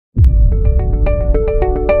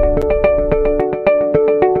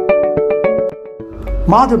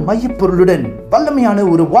மாத மையப்பொருளுடன் வல்லமையான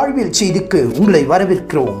ஒரு வாழ்வியல் செய்திக்கு உங்களை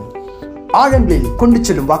வரவேற்கிறோம். ஆழங்களில் கொண்டு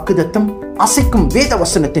செல்லும் வாக்குதத்தம், அசைக்கும் வேத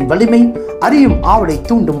வசனத்தின் வலிமை, அறியும் ஆவலை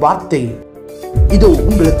தூண்டும் வார்த்தை இதோ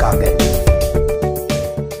உங்களுக்காக.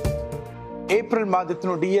 ஏப்ரல்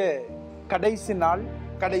மாதத்தினுடைய கடைசி நாள்,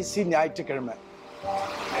 கடைசி ஞாயிற்றுக்கிழமை.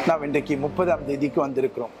 நாம் இன்றைக்கு 30ஆம் தேதிக்கு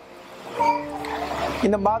வந்திருக்கிறோம்.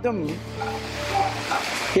 இந்த மாதம்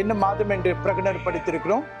என்ன மாதம் என்று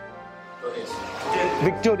பிரகடனப்படுத்தியிருக்கிறோம்?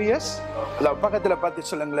 விக்டோரியஸ். பக்கத்துல பார்த்து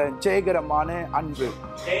சொல்லுங்களேன், ஜெயகரமான அன்பு.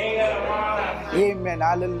 ஆமென்,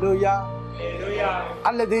 ஹல்லேலூயா.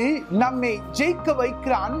 அல்லது நம்மை ஜெயிக்க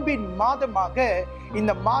வைக்கிற அன்பின் மாதமாக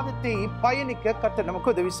இந்த மாதத்தை பயணிக்க கர்த்தர்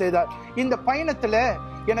நமக்கு உதவி செய்தார். இந்த பயணத்துல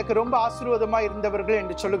எனக்கு ரொம்ப ஆசீர்வாதமா இருந்தவர்கள்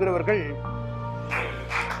என்று சொல்லுகிறவர்கள்,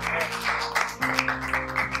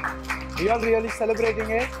 you are really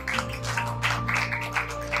celebrating it.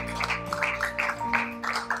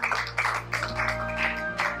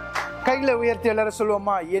 கையில உயர்த்தி எல்லாரும்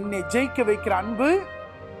சொல்லுவோமா, என்னை ஜெயிக்க வைக்கிற அன்பு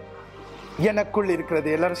எனக்குள் இருக்கிறது.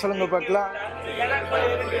 எல்லாரும் சொல்லுங்க பார்க்கலாம்.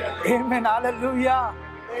 ஆமென், ஹல்லேலூயா.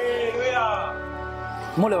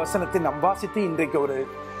 மூல வசனத்தை நாம் வாசித்து இன்றைக்கு ஒரு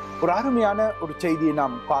அருமையான ஒரு செய்தியை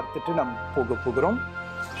நாம் பார்த்துட்டு நாம் போகிறோம்.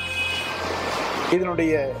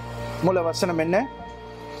 இதனுடைய மூல வசனம் என்ன?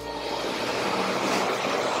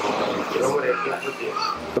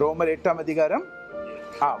 ரோமர் 8ஆம் அதிகாரம்.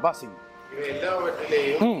 வாசிங்க.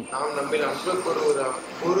 எல்லாவற்றிலேயும் நாம் நம்மில் அன்பு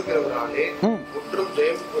கூறுகிறவராலே முற்றும்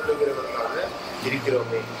ஜெயம் கொள்ளுகிறவர்களாக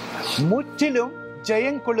இருக்கிறோமே. முற்றிலும்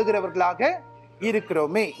ஜெயம் கொள்ளுகிறவர்களாக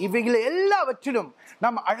இருக்கிறோமே. இவைகள் எல்லாவற்றிலும்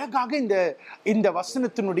நாம் அழகாக இந்த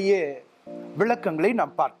வசனத்தினுடைய விளக்கங்களை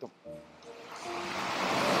நாம் பார்த்தோம்.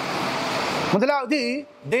 முதலாவது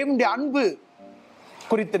தேவனுடைய அன்பு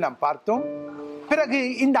குறித்து நாம் பார்த்தோம். பிறகு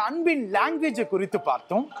இந்த அன்பின் லாங்குவேஜை குறித்து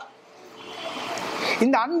பார்த்தோம்.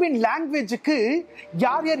 இந்த அன்பின் லாங்குவேஜுக்கு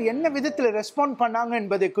யார் யார் என்ன விதத்தில் ரெஸ்பாண்ட் பண்ணாங்க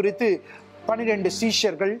என்பதை குறித்து 12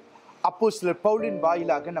 சீஷர்கள் அப்போஸ்தலர் பவுலின்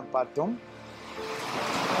வாயிலாக நாம் பார்த்தோம்.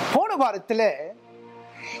 போன வாரத்தில்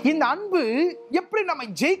இந்த அன்பு எப்படி நம்மை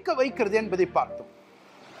ஜெயிக்க வைக்கிறது என்பதை பார்த்தோம்.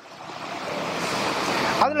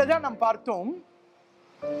 அதுலதான் நாம் பார்த்தோம்,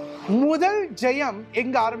 முதல் ஜெயம்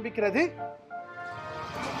எங்க ஆரம்பிக்கிறது?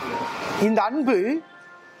 இந்த அன்பு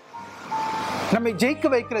நம்மை ஜெயிக்க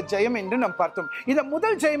வைக்கிற ஜெயம் என்று நாம் பார்த்தோம். இந்த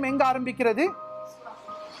முதல் ஜெயம் எங்க ஆரம்பிக்கிறது?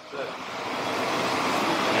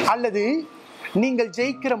 அல்லது நீங்கள்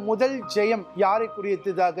ஜெயிக்கிற முதல் ஜெயம் யாரை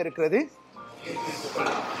குறித்ததாக இருக்கிறது?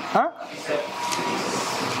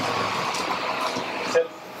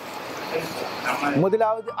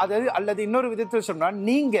 முதலாவது, அதாவது அல்லது இன்னொரு விதத்தில் சொன்னா,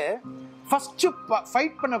 நீங்க ஃபர்ஸ்ட்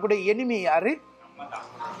ஃபைட் பண்ணக்கூடிய எனிமி யாரு?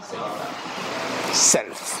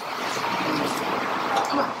 செல்ஃப்.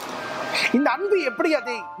 இந்த அன்பு எப்படி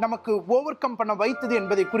அதை நமக்கு ஓவர் கம் பண்ண வைத்தது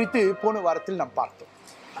என்பதை குறித்து போன வாரத்தில் நாம் பார்த்தோம்.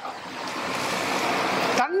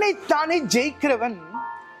 தன்னைத்தானே ஜெயிக்கிறவன்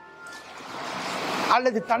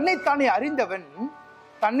அல்லது தன்னைத்தானே அறிந்தவன்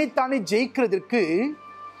தன்னைத்தானே ஜெயிக்கிறதுக்கு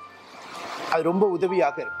அது ரொம்ப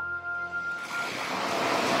உதவியாக இருக்கும்.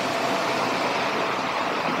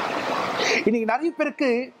 இன்னைக்கு நிறைய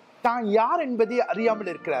பேருக்கு தான் யார் என்பதை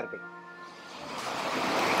அறியாமல் இருக்கிறார்கள்.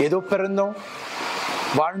 ஏதோ பிறந்தோம்,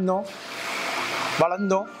 வாழ்ந்தோம்,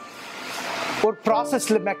 வளர்ந்தோம், ஒரு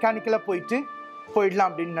ப்ராசஸ்ல மெக்கானிக்கலா போயிடலாம்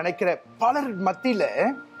அப்படின்னு நினைக்கிற பலர் மத்தியில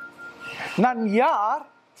நான் யார்,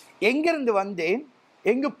 எங்கிருந்து வந்தேன்,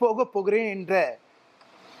 எங்கு போக போகிறேன் என்ற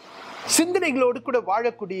சிந்தனைகளோடு கூட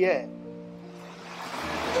வாழக்கூடிய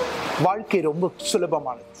வாழ்க்கை ரொம்ப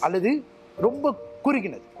சுலபமானது அல்லது ரொம்ப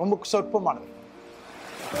குறுகினது, ரொம்ப சொற்பமானது.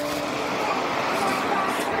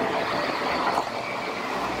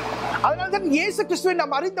 அதனால்தான் இயேசு கிறிஸ்துவை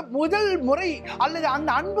நாம் அறிந்த முதல் முறை அல்லது அந்த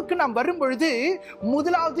அன்புக்கு நாம் வரும் பொழுது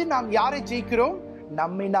முதலாவது நாம் யாரை ஜெயிக்கிறோம்?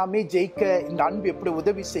 நம்மை நாமே ஜெயிக்க இந்த அன்பு எப்படி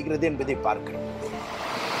உதவி செய்கிறது என்பதை பார்க்கிறோம்.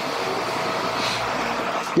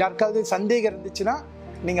 யாருக்காவது சந்தேகம் இருந்துச்சுன்னா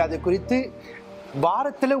நீங்க அதை குறித்து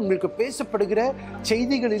வாரத்துல உங்களுக்கு பேசப்படுகிற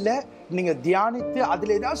செய்திகளில நீங்க தியானித்து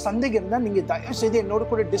அதுல ஏதாவது சந்தேகம் இருந்தா நீங்க தயவு செய்து என்னோட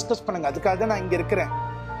கூட டிஸ்கஸ் பண்ணுங்க. அதுக்காக தான் நான் இங்க இருக்கிறேன்.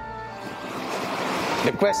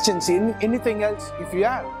 The questions, anything else if you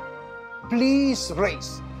have, please raise.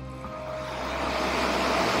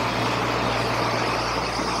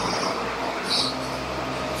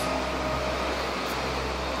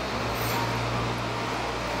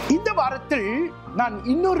 இந்த வாரத்தில் நான்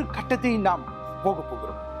இன்னொரு கட்டத்தை நாம்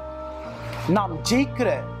போகிறோம். நாம் ஜெயிக்கிற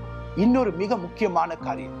இன்னொரு மிக முக்கியமான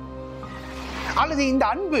காரியம் அல்லது இந்த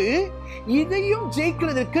அன்பு இதையும்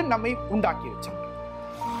ஜெயிக்கிறதுக்கு நம்மை உண்டாக்கி வச்சோம்.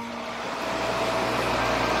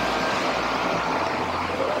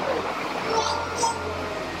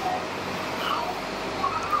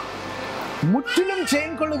 முற்றிலும்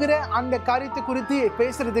ஜெயம் கொள்ளுகிற அந்த காரியத்தை குறித்து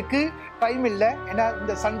பேசுறதுக்கு டைம் இல்லை, ஏன்னா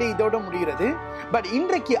இந்த சண்டே இதோட முடிகிறது. பட்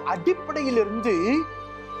இன்றைக்கு அடிப்படையிலிருந்து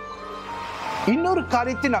இன்னொரு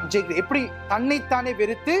காரியத்தை நாம் ஜெயிக்கிறோம். எப்படி தன்னைத்தானே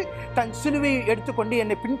வெறுத்து தன் சிலுவையை எடுத்துக்கொண்டு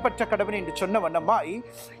என்னை பின்பற்ற கடவுள் என்று சொன்ன வண்ணமாய்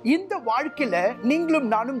இந்த வாழ்க்கையில நீங்களும்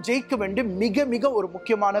நானும் ஜெயிக்க வேண்டும். மிக மிக ஒரு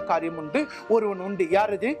முக்கியமான காரியம் உண்டு, ஒருவன் உண்டு.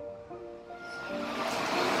 யார் அது?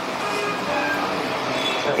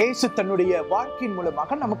 இயேசு தன்னுடைய வாழ்க்கையின்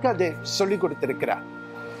மூலமாக நமக்கு அதை சொல்லிக் கொடுத்திருக்கிறார்.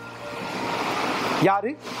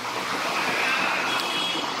 யாரு?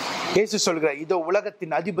 இயேசு சொல்கிறார், இதோ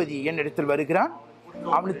உலகத்தின் அதிபதி என்னிடத்தில் வருகிறான்,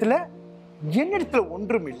 அவனிடத்துல என்னிடத்துல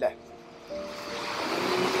ஒன்றும் இல்லை.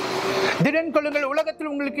 திடன் கொள்ளுங்கள்,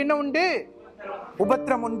 உலகத்தில் உங்களுக்கு என்ன உண்டு?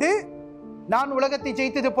 உபத்திரம் உண்டு. நான் உலகத்தை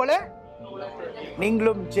ஜெயித்தது போல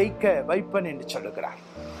நீங்களும் ஜெயிக்க வைப்பன் என்று சொல்லுகிறார்.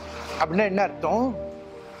 அப்படின்னா என்ன அர்த்தம்?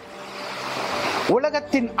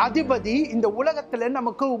 உலகத்தின் அதிபதி இந்த உலகத்துல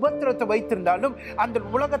நமக்கு உபத்திரத்தை வைத்திருந்தாலும் அந்த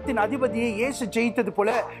உலகத்தின் அதிபதியை இயேசு ஜெயித்தது போல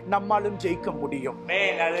நம்மாலும் ஜெயிக்க முடியும்.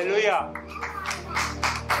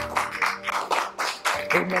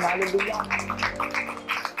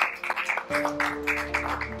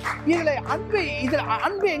 இதுல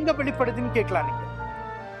அன்பு எங்க வெளிப்படுதுன்னு கேட்கலாம் நீங்க.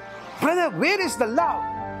 Brother, where is the love?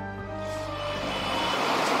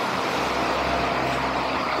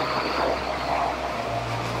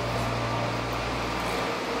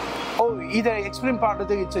 இதை எக்ஸ்பிளைன்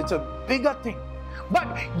பண்றது it's a bigger thing.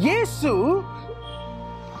 But இயேசு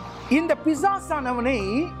இந்த பிசாசானவனை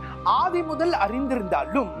ஆதி முதல்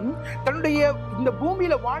அறிந்திருந்தாலும் தன்னுடைய இந்த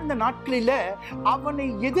பூமியில வாழ்ந்த நாட்களில அவனை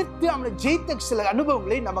எதிர்த்து அவனை ஜெயித்த சில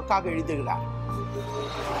அனுபவங்களை நமக்காக எழுதுகிறார்.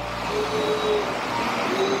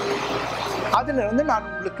 அதுல இருந்து நான்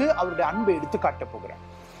உங்களுக்கு அவருடைய அன்பை எடுத்து காட்ட போகிறேன்.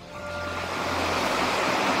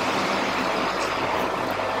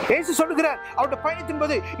 இயேசு சொல்லுகிறார் அவருடைய பயணத்தின்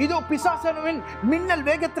போது, இதோ பிசாசானவன் மின்னல்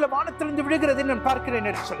வேகத்துல வானத்திலிருந்து விழுகிறது நான் பார்க்கிறேன்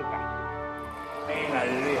என்று சொல்லுகிறார்.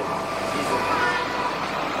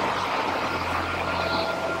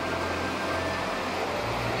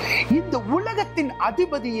 இந்த உலகத்தின்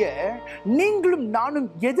அதிபதிய நீங்களும் நானும்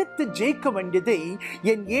எதிர்த்து ஜெயிக்க வேண்டியதை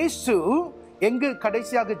என் இயேசு எங்கு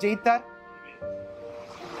கடைசியாக ஜெயித்தார்?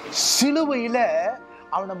 சிலுவையில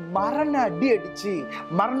அவனை மரண அடி அடிச்சு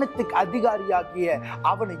மரணத்துக்கு அதிகாரியாகிய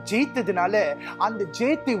அவனை ஜெயித்ததுனால, அந்த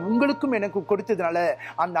ஜெயத்தை உங்களுக்கும் எனக்கு கொடுத்ததுனால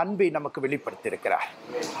அந்த அன்பை நமக்கு வெளிப்படுத்தி இருக்கிறார்.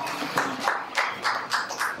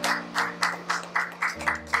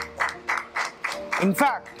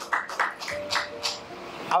 இன்ஃபேக்ட்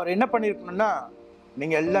அவர் என்ன பண்ணிருக்கணும்னா,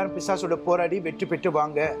 நீங்க எல்லாரும் பிசாசோட போராடி வெற்றி பெற்று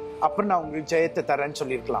வாங்க, அப்புறம் நான் உங்களுக்கு ஜெயத்தை தரேன்னு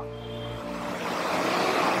சொல்லியிருக்கலாம்.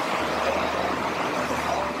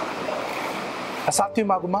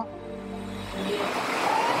 சாத்தியமாகுமா?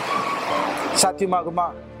 சாத்தியமாகுமா?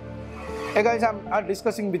 Hey guys, I'm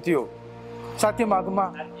discussing with you. சாத்தியமாகுமா?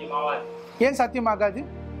 ஏன் சாத்தியமாகாது?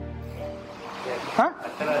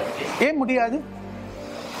 ஏன் முடியாது?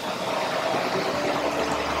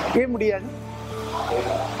 ஏன் முடியாது?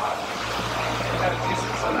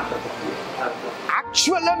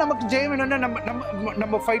 ஆக்சுவலா நமக்கு ஜெயம் வேணும்னா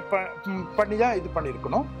நம்ம ஃபைட் பண்ணி தான் இது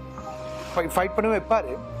பண்ணிருக்கணும். ஃபைட் பண்ண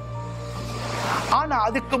வைப்பாரு. ஆனா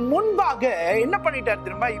அதுக்கு முன்பாக என்ன பண்ணிட்டார்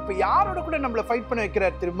தெரியுமா? இப்ப யாரோட கூட நம்மள ஃபைட் பண்ண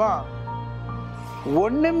வைக்கிறார் தெரியுமா?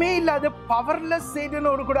 ஒண்ணுமே இல்லாத பவர்லெஸ்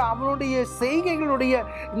சேடனோடு கூட அவனுடைய செய்கைகளுடைய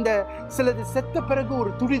இந்த சிலது செத்த பிறகு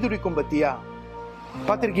ஒரு துடி துடிக்கும் பத்தியா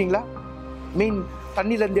பாத்திருக்கீங்களா? மீன்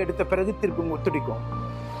தண்ணில இருந்து எடுத்த பிறகு திருப்பி துடிக்கும்.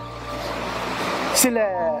 சில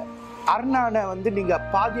அர்ணான நீங்க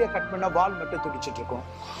பாதியா கட் பண்ண வால் மட்டும் துடிச்சிட்டு இருக்கும்.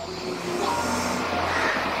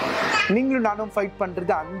 நீங்களும் நானும் ஃபைட்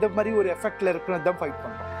பண்றது அந்த மாதிரி ஒரு எஃபெக்ட்ல இருக்கிறது தான் ஃபைட்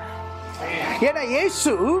பண்றோம். ஏன்னா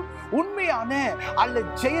இயேசு உண்மையான அல்ல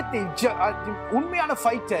ஜெயத்தை உண்மையான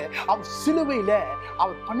ஃபைட்டை அவர் சிலுவையில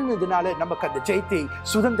அவர் பண்ணினதுனால நமக்கு அந்த ஜெயத்தை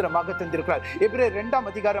சுதந்திரமாக தந்திருக்கிறார். எபிரேயர்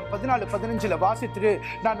 2:14-15 வாசித்து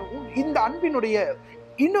நான் இந்த அன்பினுடைய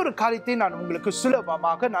இன்னொரு காரியத்தை நான் உங்களுக்கு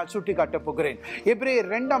சுலபமாக நான் சுட்டி காட்ட போகிறேன்.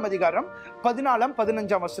 எபிரேயர்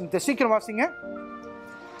 2:14-15 சீக்கிரம் வாசிங்க.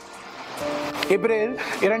 எபிரேயர்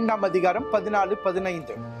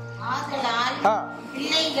 2:14-15.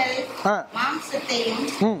 பிள்ளைகள் மாம்சத்தையும்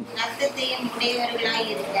இரத்தத்தையும் உடையவர்களாய்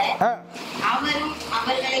இருக்க அவரும்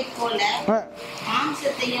அவர்களைப் போல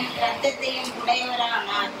மாம்சத்தையும் இரத்தத்தையும்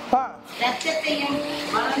உடையவரானார். இரத்தத்தையும்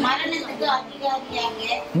மரணத்துக்கு அதிகாரியாக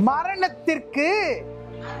மரணத்திற்கு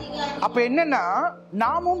அப்ப என்னன்னா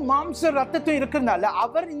நாமும் மாம்சம் ரத்தத்தையும் இருக்கிறதுனால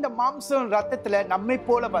அவர் இந்த மாம்சம் ரத்தத்துல நம்மை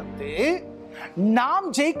போல வந்து நாம்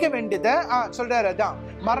ஜெயிக்க வேண்டியதை சொல்றாரு. அதான்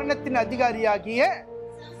மரணத்தின் அதிகாரியாகிய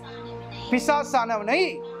பிசாசானவனை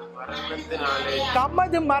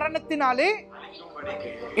தமது மரணத்தினாலே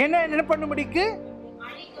என்ன பண்ணும்படிக்கு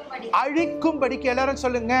அழிக்கும்படிக்கு. எல்லாரும்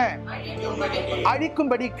சொல்லுங்க,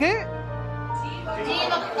 அழிக்கும்படிக்கு.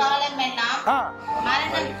 ஜீவகாலமெல்லாம்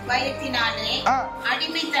மரண பயத்தினாலே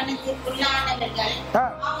அடிமைத்தனத்திற்குள்ளானவர்கள்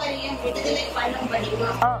அவரையும் விடுதலை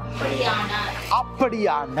பண்ணும்படிக்கும்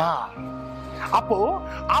அப்படியானார். அப்போ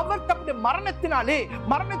அவர் தம்முடைய மரணத்தினாலே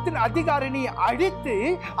மரணத்தின் அதிகாரியை அழித்து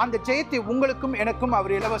அந்த ஜெயத்தை உங்களுக்கும் எனக்கும்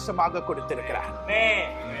அவர் இலவசமாக கொடுத்திருக்கிறார்.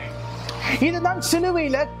 இதுதான்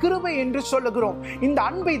சிலுவையில கிருபை என்று சொல்லுகிறோம். இந்த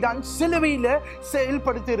அன்பை தான் சிலுவையில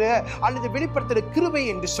செயல்படுத்துகிற அல்லது வெளிப்படுத்துகிற கிருபை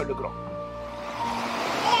என்று சொல்லுகிறோம்.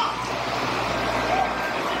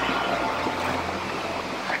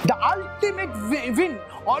 The ultimate win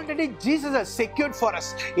already Jesus has secured for us.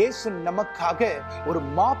 இயேசு நமக்காக ஒரு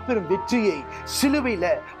மாபெரும் வெற்றியை சிலுவையில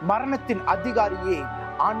மரணத்தின் அதிகாரியை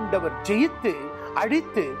ஆண்டவர் ஜெயித்து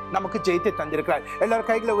அழித்து நமக்கு ஜெயித்து தந்திருக்கிறார். எல்லாரும்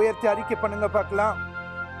கைகளை உயர்த்தி அறிக்கை பண்ணுங்க பார்க்கலாம்.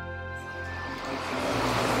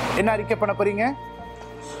 என்ன அறிக்கை பண்ண போறீங்க?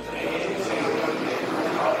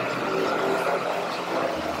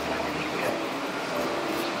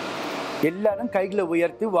 எல்லாரும் கைகளை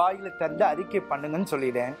உயர்த்தி வாயில தந்து அறிக்கை பண்ணுங்கன்னு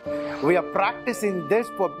சொல்லிட்டேன். We are practicing this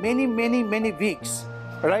for many weeks,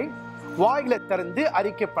 right? வாயில திறந்து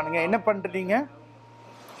அறிக்கை பண்ணுங்க. என்ன பண்றீங்க?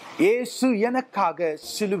 இயேசு எனக்காக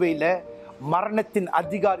சிலுவையில மரணத்தின்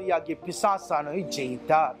அதிகாரியாகிய பிசாசானை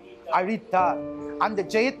ஜெயித்தார், அழித்தார். அந்த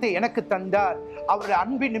ஜெயத்தை எனக்கு தந்தார். அவருடைய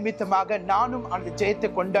அன்பின் நிமித்தமாக நானும் அந்த ஜெயத்தை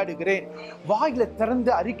கொண்டாடுகிறேன். வாயில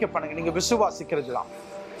திறந்து அறிக்கை பண்ணுங்க. நீங்க விசுவாசிக்கிறது தான்.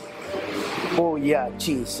 Oh yeah,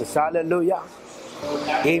 Jesus, hallelujah,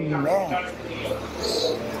 amen.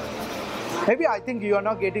 Maybe I think you are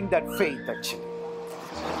not getting that faith actually.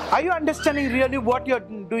 Are you understanding really what you are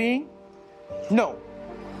doing? No.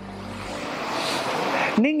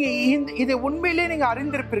 நீங்க இதை உண்மையிலே நீங்க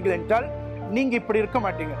அறிந்திருப்பீர்கள் என்றால் நீங்க இப்படி இருக்க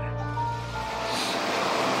மாட்டீங்க.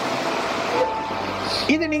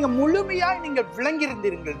 இது நீங்க முழுமையா நீங்க விளங்கி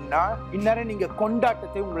இருந்தீங்கன்னா இந்நேரம் நீங்க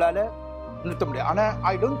கொண்டாட்டத்தை உங்களால நிறுத்த முடியாது. ஆனா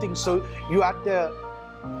I don't think so. You have the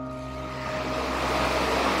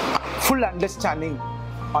full understanding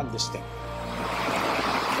on this thing.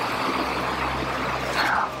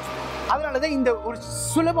 அதனாலதான் இந்த ஒரு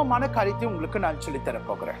சுலபமான காரியத்தை உங்களுக்கு நான் சொல்லித் தர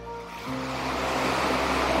போகிறேன்.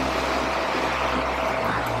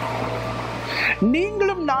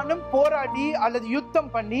 நீங்களும் நானும் போராடி அல்லது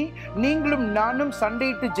யுத்தம் பண்ணி நீங்களும் நானும்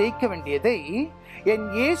சண்டையிட்டு ஜெயிக்க வேண்டியதை என்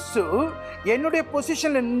இயேசு என்னுடைய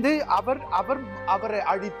பொசிஷன்ல இருந்து அவரை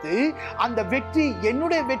அழித்து அந்த வெற்றி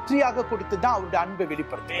என்னுடைய வெற்றியாக கொடுத்து தான் அவருடைய அன்பை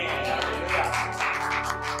வெளிப்படுத்த.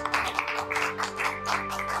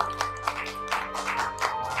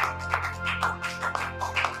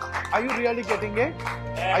 Are you really getting it?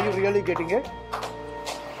 Are you really getting it?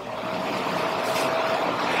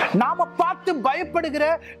 நாம பார்த்து பயப்படுகிற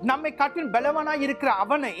நம்மை காட்டில் பலவானா இருக்கிற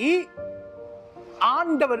அவனை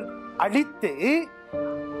ஆண்டவர் அழித்து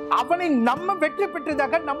அவனை நம்ம வெற்றி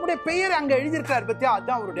பெற்றதாக நம்முடைய பெயர் அங்க எழுதியிருக்கிறார் பத்தியா,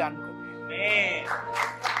 அதுதான் அவருடைய அன்பு.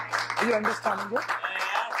 You understand?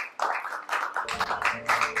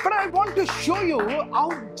 But I want to show you how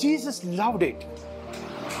Jesus loved it.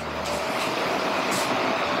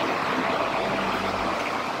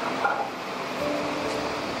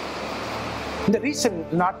 இந்த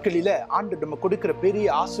ரீசன்ட் நாட்களில ஆண்டவர் நம்ம கொடுக்கிற பெரிய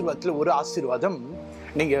ஆசீர்வாதத்துல ஒரு ஆசீர்வாதம்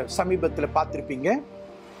நீங்க சமீபத்துல பார்த்திருப்பீங்க.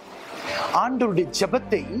 ஆண்டவருடைய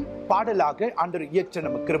ஜெபத்தை பாடலாக ஆண்டவர் இயற்ற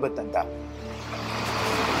நமக்கு கிருபை தந்தார்.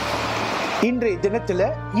 இன்றைய தினத்துல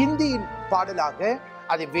இந்தியின் பாடலாக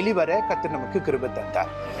அதை வெளிவர கர்த்தர் நமக்கு கிருபை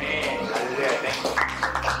தந்தார்.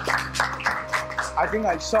 I think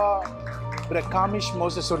I saw காமிஷ்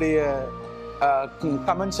Moses உடைய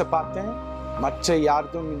கமெண்ட்ஸை பார்த்தேன். மற்ற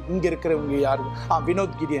யாரும் இங்க இருக்கிறவங்க யாரும்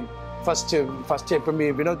வினோத் கிடியன் ஃபர்ஸ்ட் எப்பவுமே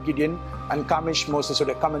வினோத் கிடியன் அண்ட் காமிஷ் மோசஸ்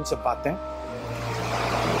உடைய கமெண்ட்ஸை பார்த்தேன்.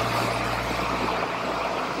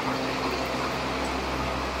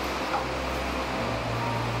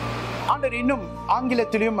 ஆண்டவர் இன்னும்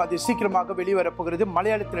ஆங்கிலத்திலையும் அது சீக்கிரமாக வெளிவரப்போகிறது.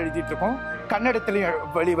 மலையாளத்தில் எழுதிட்டு இருக்கோம், கன்னடத்திலையும்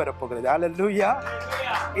வெளிவரப்போகிறது. ஹல்லேலூயா,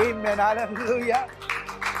 ஆமென், ஹல்லேலூயா.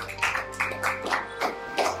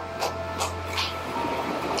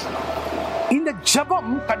 இந்த ஜெபம்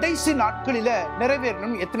கடைசி நாட்களில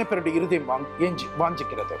நிறைவேறணும் எத்தனை பேருடைய இருதயம்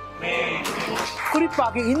வாஞ்சிக்கிறது?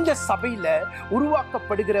 குறிப்பாக இந்த சபையில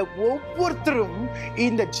உருவாக்கப்படுகிற ஒவ்வொருத்தரும்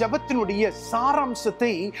இந்த ஜெபத்தினுடைய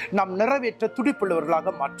சாராம்சத்தை நாம் நிறைவேற்ற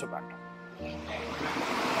துடிப்புள்ளவர்களாக மாற்ற வேண்டும்.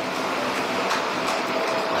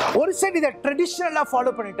 ஒரு சைடு இதை ட்ரெடிஷனலா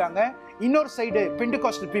ஃபாலோ பண்ணிட்டாங்க, இன்னொரு சைடு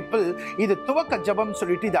பெண்டெகாஸ்டல் பீப்புள் இது துவக்க ஜெபம்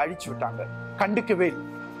சொல்லிட்டு இதை அழிச்சு விட்டாங்க, கண்டுக்கவே இல்லை.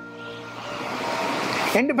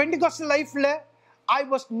 In the Pentecostal life, I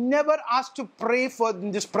was never asked to pray for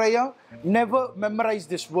this prayer, never memorize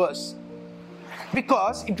this verse,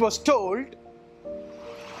 because it was told,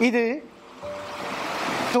 இது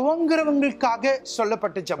துவங்குறவங்களுக்காக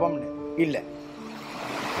சொல்லப்பட்ட ஜெபம்னு இல்ல.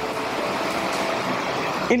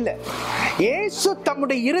 இல்ல, இயேசு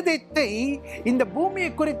தம்முடைய இருதயத்தை, இந்த பூமியை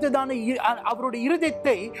குறித்ததான அவருடைய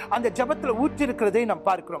இருதயத்தை அந்த ஜெபத்துல ஊற்றி இருக்கிறதை நாம்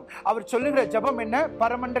பார்க்கிறோம். அவர் சொல்லுகிற ஜெபம் என்ன?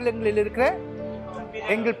 பரமண்டலங்களில் இருக்கிற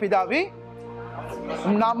எங்கள் பிதாவே,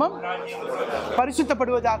 உம் நாமம்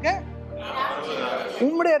பரிசுத்தப்படுவதாக,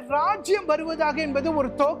 உம்முடைய ராஜ்யம் வருவதாக என்பது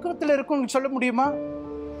ஒரு துவக்கத்தில் இருக்கும். சொல்ல முடியுமா?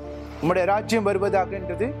 உம்முடைய ராஜ்யம் வருவதாக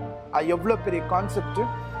என்றது எவ்வளவு பெரிய கான்செப்ட்,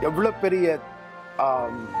 எவ்வளவு பெரிய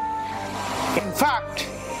in fact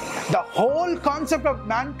the whole concept of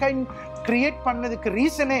mankind create பண்ணதுக்கு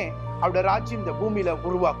ரீசனே அவருடைய ராஜ்யம் இந்த பூமியில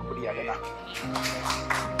உருவாக்கும்படியாகதான்.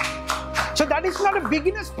 So that is not a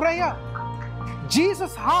beginner's prayer.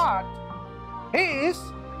 Jesus' heart is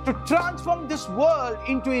to transform this world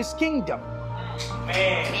into his kingdom.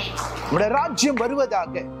 அவருடைய ராஜ்யம்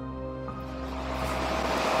வருவதாக.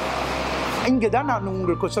 இங்கதான் நான்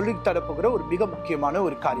உங்களுக்கு சொல்லி தரப்போகிற ஒரு மிக முக்கியமான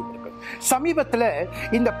ஒரு காரியம் இருக்கு. சமீபத்துல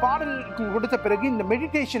இந்த பாடல் கொடுத்த பிறகு இந்த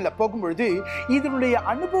மெடிடேஷன்ல போகும்பொழுது இதனுடைய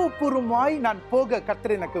அனுபவபூர்வமாய் நான் போக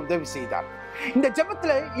கர்த்தர் எனக்கு உதவி செய்தார். இந்த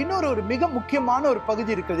ஜெபத்துல இன்னொரு ஒரு மிக முக்கியமான ஒரு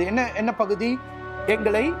பகுதி இருக்குது. என்ன பகுதி?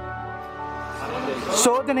 எங்களை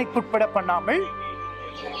சோதனைக்குட்பட பண்ணாமல்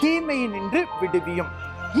தீமையை நின்று விடுவியும்.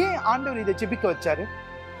 ஏன் ஆண்டவர் இதை ஜெபிக்க வச்சாரு?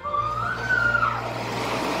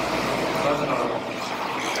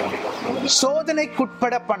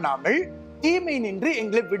 சோதனைக்குட்பட பண்ணாமல் தீமை நின்று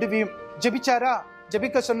எங்களை விடுவியும் ஜெபிச்சாரா?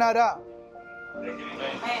 ஜெபிக்க சொன்னாரா?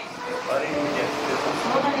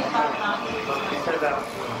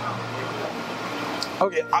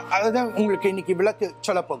 ஓகே, அதுதான் உங்களுக்கு இன்னைக்கு விளக்கு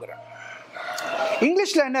சொல்ல போகிறேன்.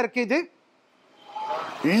 இங்கிலீஷ்ல என்ன இருக்கு? இது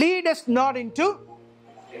lead us not into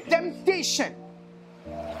temptation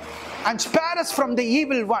and spare us from the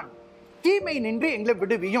evil one. தீமை நின்று எங்களை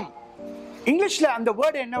விடுவியும். இங்கிலீஷ்ல அந்த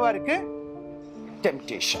வேர்ட் என்னவா இருக்கு?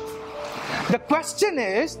 temptation. The question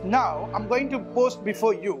is, now I'm going to post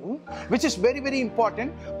before you, which is very very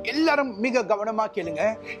important. எல்லாரும் மிக கவனமா கேளுங்க.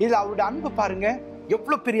 இதுல அவருடைய அன்பு பாருங்க,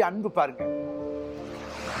 எவ்வளவு பெரிய அன்பு பாருங்க.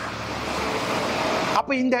 அப்ப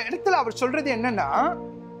இந்த இடத்துல அவர் சொல்றது என்னன்னா,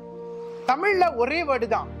 தமிழ்ல ஒரே வேர்டு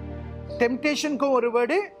தான். டெம்டேஷனுக்கும் ஒரு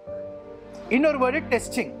வேர்டு, இன்னொரு வேர்டு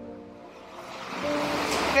டெஸ்டிங்.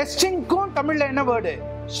 டெஸ்டிங்க்கும் தமிழ்ல என்ன வேர்டு?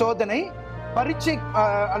 சோதனை. பரீட்சை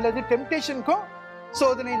அல்லது டெம்டேஷனுக்கும்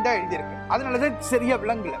சோதனை தான் எழுதியிருக்கு. அதனாலதான் சரியா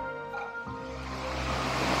விளங்கல.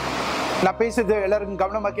 நான் பேசுறது எல்லாரும்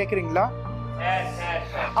கவனமா கேக்குறீங்களா?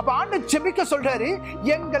 அப்ப ஆண்டவர் ஜெபிக்க சொல்றாரு,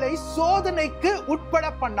 எங்களை சோதனைக்கு உட்பட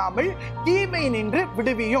பண்ணாமல் தீமை நின்று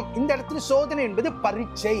விடுவியும். இந்த இடத்துல சோதனை என்பது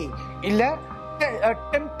பரீட்சை இல்ல,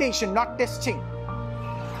 temptation, not testing.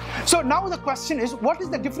 So now the question is, what is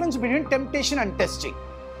the difference between temptation and testing?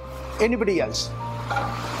 Anybody else?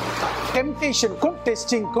 Temptation க்கும்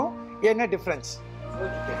testing க்கும் என்ன difference?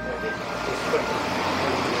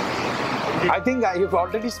 I think I have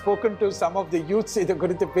already spoken to some of the youths. இது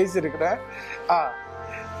குறித்து பேசியிருக்கிறேன்.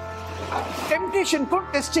 Temptation க்கும்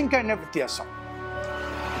testing க்கும் என்ன வித்தியாசம்?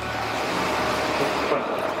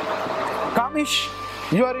 காமிஷ்,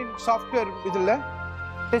 you are in software இதுல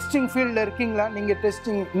டெஸ்டிங் ஃபீல்ட்ல இருக்கீங்களா?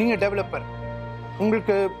 நீங்க டெவலப்பர்,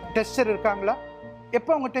 உங்களுக்கு டெஸ்டர் இருக்காங்களா?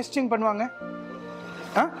 எப்போ அவங்க டெஸ்டிங் பண்ணுவாங்க?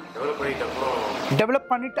 டெவலப்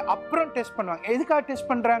பண்ணிட்டு அப்புறம் டெஸ்ட் பண்ணுவாங்க. எதுக்காக டெஸ்ட்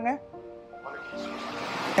பண்றாங்க?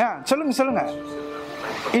 சொல்லுங்க.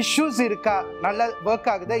 இஷ்யூஸ் இருக்கா, நல்லா ஒர்க்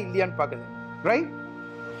ஆகுதா இல்லையான்னு பாக்குது, ரைட்?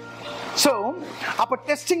 சோ அப்ப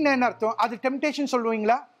டெஸ்டிங் என்ன அர்த்தம்? அது டெம்டேஷன்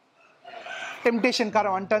சொல்லுவீங்களா? டெம்டேஷன்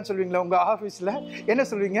காரன் வந்துட்டான்னு சொல்லுவீங்களா? உங்க ஆபீஸ்ல என்ன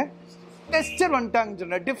சொல்லுவீங்க? டெஸ்டர் வந்துட்டாங்கன்னு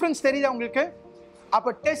சொல்ற. டிஃபரன்ஸ் தெரியுதா உங்களுக்கு?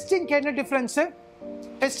 அப்ப டெஸ்டிங்க்கு என்ன டிஃபரன்ஸ்?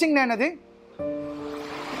 டெஸ்டிங் என்னது?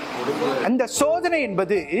 அந்த சோதனை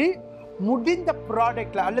என்பது முடிந்த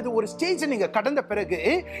ப்ராடக்ட்ல அல்லது ஒரு ஸ்டேஜ் நீங்க கடந்த பிறகு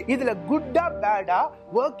இதுல குட்டா பேடா,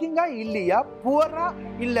 வர்க்கிங்கா இல்லையா, புவரா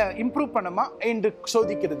இல்ல இம்ப்ரூவ் பண்ணுமா என்று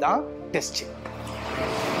சோதிக்கிறது தான் டெஸ்டிங்.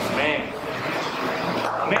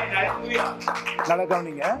 நல்லா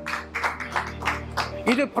கவனிங்க.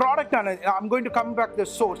 இது ப்ராடக்ட் ஆன. I'm going to come back to the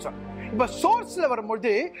source. இப்ப சோர்ஸ்ல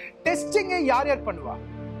வரும்போது டெஸ்டிங் யார் பண்ணுவா?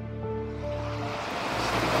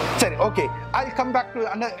 சரி, okay, I'll come back to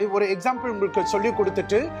ஒரு எக்ஸாம்பிள் உங்களுக்கு சொல்லி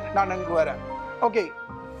கொடுத்துட்டு நான் அங்க வரேன். ஓகே,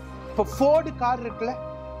 இப்போ ஃபோர்டு கார் இருக்குல்ல,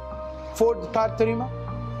 ஃபோர்டு கார் தெரியுமா?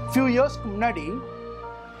 ஃபியூ இயர்ஸ்க்கு முன்னாடி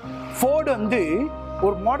ஃபோர்டு வந்து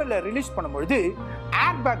ஒரு மாடலை ரிலீஸ் பண்ணும்பொழுது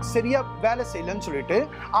ஏர் பேக் சரியா வேலை செய்யலன்னு சொல்லிட்டு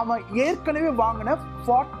அவன் ஏற்கனவே வாங்கின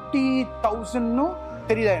 40,000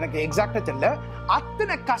 தெரியல, எனக்கு எக்ஸாக்டா தெரியல,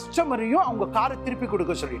 அத்தனை கஸ்டமரையும் அவங்க காரை திருப்பி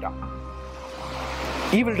கொடுக்க சொல்லிட்டான்.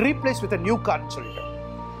 He will replace with a new car சொல்லிட்டு.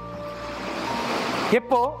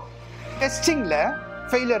 எப்போ? டெஸ்டிங்ல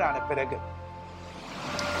ஃபெயிலியர் ஆன பிறகு.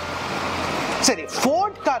 சரி,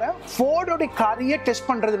 ஃபோர்டோட காரையே டெஸ்ட்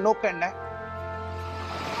பண்றது நோக்கம் என்ன?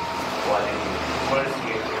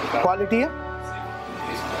 குவாலிட்டியை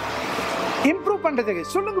இம்ப்ரூவ் பண்றதுக்கு.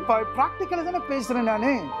 சொல்லுங்க, பிராக்டிகலா தானே பேசுறேன்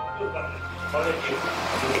நானு.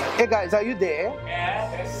 Hey guys, are you there?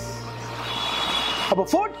 Yes. அப்ப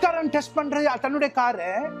ஃபோர்ட் காரன் டெஸ்ட் பண்றது தன்னுடைய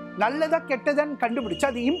காரை நல்லதா கெட்டதான்னு கண்டுபிடிச்சு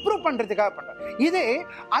அது இம்ப்ரூவ் பண்றதுக்காக பண்றாங்க. இதே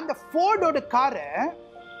அந்த ஃபோர்டோட காரை,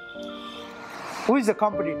 who is the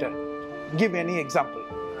competitor? Give any example.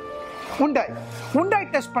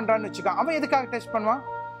 உண்டாய் டெஸ்ட் பண்றான்னு வச்சுக்கோ. அவன் எதுக்காக டெஸ்ட் பண்ணுவான்?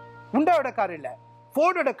 உண்டாயோட கார் இல்ல,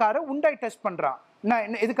 ஃபோர்டோட காரை உண்டாய் டெஸ்ட் பண்றான். நான்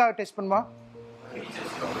என்ன எதுக்காக டெஸ்ட் பண்ணுவான்?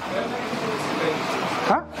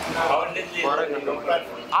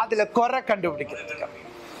 அதுல குறை கண்டுபிடிக்கிறதுக்கு.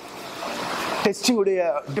 டெஸ்டிங் உடைய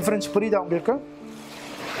டிஃபரன்ஸ் புரியுதா உங்களுக்கு?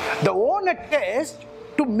 The owner test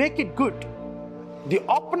to make it good, the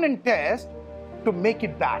opponent test to make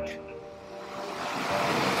it bad.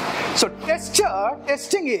 So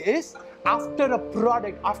testing is after a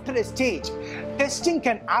product, after a stage. Testing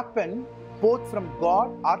can happen both from God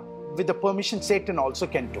or with the permission Satan also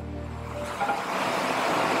can do.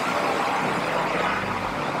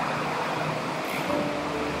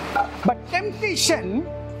 But temptation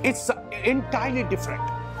is entirely different.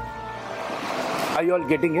 Are you all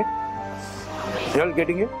getting it? You all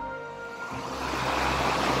getting it?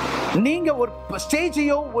 நீங்க ஒரு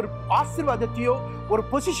ஸ்டேஜையோ ஒரு ஆசீர்வாதத்தையோ ஒரு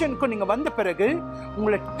பொசிஷனுக்கு நீங்க வந்த பிறகு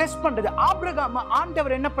உங்களை test பண்றது. ஆபிரகாம்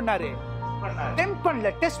ஆண்டவர் என்ன பண்ணாரு? டெம்ப்ட்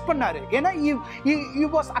பண்ணல, டெஸ்ட் பண்ணாரு. ஏன்னா he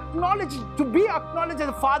was acknowledged to be acknowledged as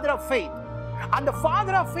the father of faith. அந்த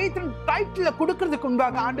father of faith டைட்டில் கொடுக்கிறதுக்கு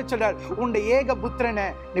முன்பாக ஆண்டவர் சொல்றார், உன்னுடைய ஏக புத்திரனை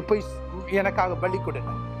நீ போய் எனக்காக பலி கொடு.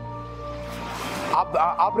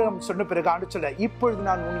 ஆபிரகாம் சொன்ன பிறகு ஆண்டவர் சொல்றார், இப்பொழுது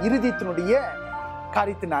நான் உன் இருதயத்தினுடைய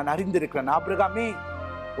காரியத்தை நான் அறிந்திருக்கிறேன். ஆபிரகாமே,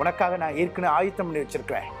 உனக்காக நான் ஏற்கனவே ஆயத்தம் பண்ணி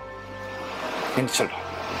வச்சிருக்கிறேன் என்று சொல்றேன்.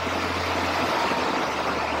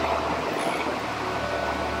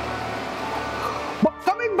 But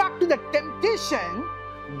coming back to the temptation,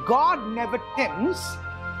 God never tempts.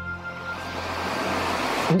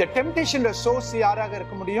 இந்த டெம்ப்டேஷன் சோர்ஸ் யாராக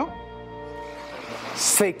இருக்க முடியும்?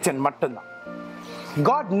 சேட்டன் மட்டும்தான்.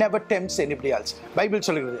 God never tempts anybody else. Bible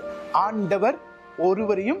சொல்கிறது, ஆண்டவர்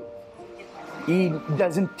ஒருவரையும் he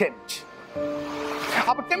doesn't tempt.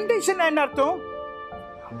 அப்ப டெம்ப்டேஷன் என்ன அர்த்தம்?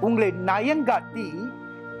 உங்களை நயங்காட்டி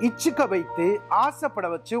இச்சுக்க வைத்து ஆசைப்பட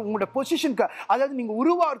வச்சு உங்களோட பொசிஷனுக்கு, அதாவது நீங்க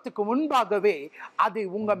உருவாகிறதுக்கு முன்பாகவே அது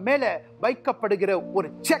உங்க மேல வைக்கப்படுகிற ஒரு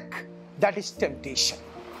செக். that is temptation.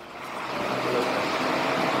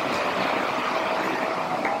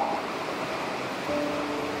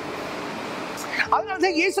 அதனால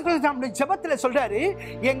இயேசு கிறிஸ்து நம்முடைய ஜெபத்துல சொல்றாரு,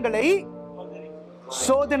 எங்களை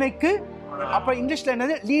சோதனைக்கு, அப்ப இங்கிலீஷ்ல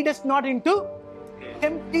என்னது? lead us not into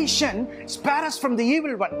temptation, spare us from the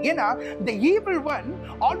evil one. ஏன்னா the evil one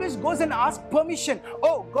always goes and asks permission.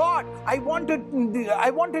 Oh God, I want to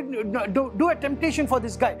do a temptation for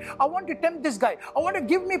this guy. I want to tempt this guy. I want to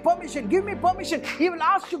give me permission. He will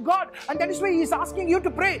ask to God, and that is why he is asking you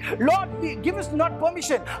to pray, Lord, give us not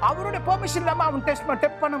permission. அவரோட permission இல்லாம அவன்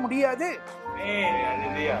tempt பண்ண முடியாது.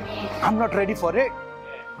 I'm not ready for it.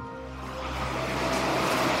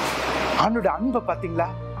 அவனோட அன்பை பாத்தீங்களா?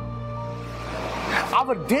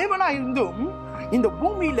 அவர் தேவனா இருந்தும் இந்த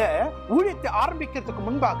பூமியில ஊழியத்தை ஆரம்பிக்கிறதுக்கு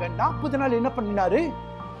முன்பாக 40 நாள் என்ன பண்ணினாரு?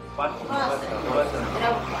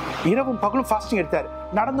 இரவும் பகலும் ஃபாஸ்டிங் எடுத்தாரு.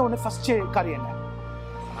 நடந்த உடனே ஃபர்ஸ்ட் காரியம் என்ன?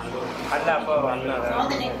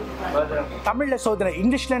 தமிழ்ல சோதனை,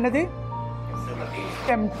 இங்கிலீஷ்ல என்னது?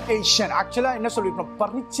 டெம்ப்டேஷன். ஆக்சுவலா என்ன சொல்லிருக்கோம்?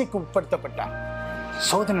 பரீட்சைக்கு உட்படுத்தப்பட்டார்.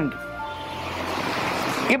 சோதனை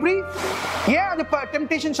எப்படி? ஏன் அது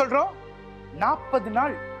டெம்ப்டேஷன் சொல்றோம்? 40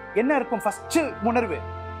 நாள் என்ன இருக்கும்? ஃபர்ஸ்ட் உணர்வு.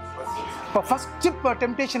 இப்ப ஃபர்ஸ்ட்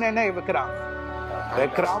டெம்ப்டேஷன் என்ன வைக்கிறான்?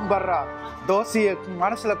 பர்றா தோசைய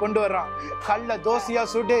மனசுல கொண்டு வர்றான். கல்ல தோசையா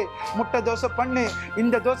சுடு, முட்டை தோசை பண்ணு,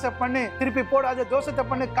 இந்த தோசை பண்ணு, திருப்பி போடாத தோசை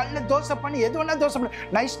பண்ணு, கல்ல தோசை பண்ணு, எது வேணா தோசை பண்ணு.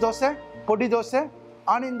 நைஸ் தோசை, பொடி தோசை,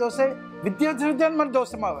 ஆனியன் தோசை, வித்தியாசமான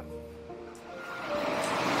தோசை மாவு.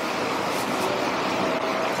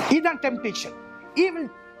 இதுதான் temptation. He will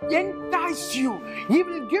entice you. He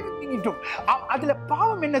will give you to. அதுல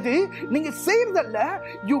பாவம் என்னது? நீங்க செய்யறதல்ல,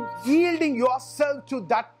 you yielding yourself to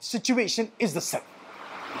that situation is the sin.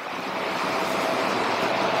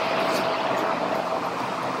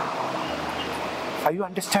 Are you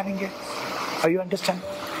understanding it? Are you understanding?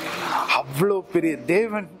 அவ்வளோ பெரிய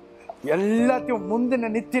தேவன் எல்லாத்தையும்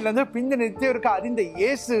முந்தின நித்தியில இருந்து பிந்தின நித்தியம் இருக்க அறிந்த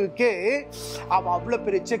இயேசுக்கே அவன் அவ்வளவு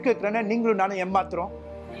பெரிய செக் இருக்கிறான நீங்களும் நானும் ஏமாத்துறோம்.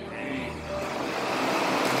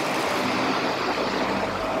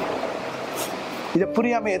 இத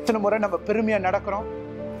புரியாம எத்தனை முறை நம்ம பெருமையா நடக்கிறோம்.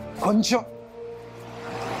 கொஞ்சம்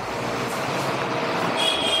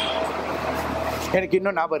எனக்கு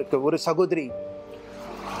இன்னும் ஞாபகம் இருக்கு, ஒரு சகோதரி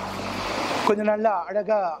கொஞ்சம் நல்லா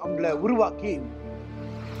அழகா அவங்கள உருவாக்கி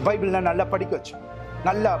பைபிள்லாம் நல்லா படிக்க வச்சு,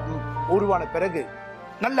 நல்லா உருவான பிறகு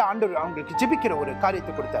நல்ல ஆண்டவர் அவங்களுக்கு ஜெபிக்கிற ஒரு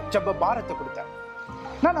காரியத்தை கொடுத்தார், ஜெப பாரத்தை கொடுத்தார்.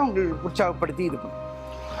 நான் அவங்களை உற்சாகப்படுத்தி இது பண்ணேன்.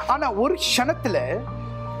 ஆனா ஒரு க்ஷணத்துல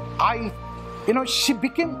she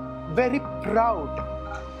became very proud.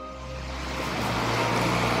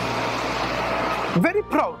 Very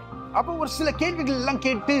proud. அப்போ ஒரு சில கேள்விகள் எல்லாம்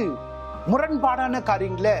கேட்டு முரண்பாடான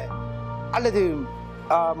காரியங்களை அல்லது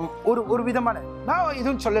ஒரு விதமான, நான்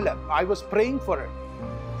எதுவும் சொல்லல, I was praying for her,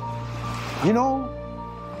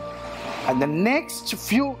 and the next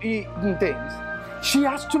few things she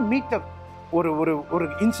has to meet up ஒரு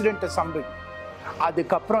இன்சிடென்ட் சம்பவி.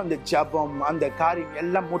 அதுக்கப்புறம் அந்த ஜபம் அந்த காரியம்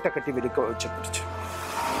எல்லாம் மூட்டை கட்டி விடுக்க வச்சு.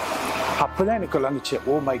 அப்பதான் எனக்கு வந்துச்சு,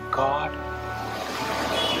 oh my God,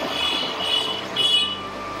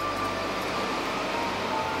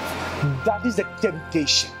 that is a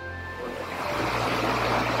temptation.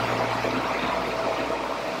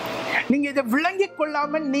 நீங்க இதை விளங்கிக்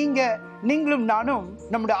கொள்ளாம நீங்களும் நானும்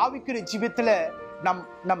நம்முடைய ஆவிக்குரிய ஜீவியத்துல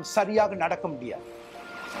நம் சரியாக நடக்க முடியாது.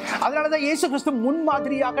 அதனாலதான் இயேசு கிறிஸ்து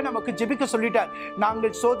முன்மாதிரியாக நமக்கு ஜெபிக்க சொல்லிட்டார்,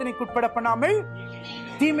 நாங்கள் சோதனைக்கு உட்பட பண்ணாமல்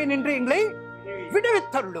தீமை நின்று எங்களை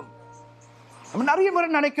விடுவித்தருளும். நம்ம நிறைய முறை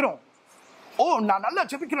நினைக்கிறோம், ஓ நான் நல்லா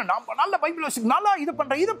ஜெபிக்கிறேன், நான் நல்ல பைபிள் வாசிக்கிறேன், நல்லா இது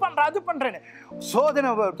பண்றேன் அது பண்றேன்னு. சோதனை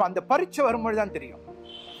அந்த பரீட்சை வரும்பொழுதுதான் தெரியும்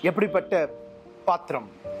எப்படிப்பட்ட பாத்திரம்,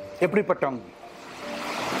 எப்படிப்பட்டவங்க.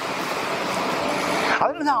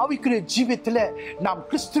 அதனாலதான் ஆவிக்குரிய ஜீவியத்துல நாம்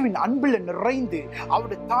கிறிஸ்துவின் அன்பில் நிறைந்து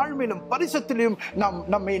அவருடைய தாழ்மையிலும் பரிசுத்திலும்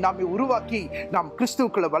நம்மை உருவாக்கி நாம்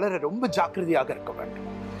கிறிஸ்துவுக்குள்ள வளர ரொம்ப ஜாக்கிரதையாக இருக்க வேண்டும்.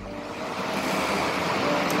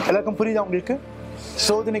 எல்லாருக்கும் புரியுதா உங்களுக்கு?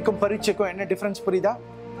 சோதனைக்கும் பரீட்சைக்கும் என்ன டிஃபரன்ஸ் புரியுதா?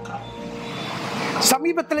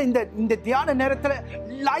 சமீபத்துல இந்த தியான நேரத்துல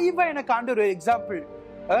லைவா எனக்கு ஆண்டு ஒரு எக்ஸாம்பிள்,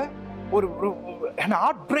 ஒரு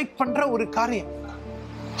ஹார்ட் பிரேக் பண்ற ஒரு காரியம்.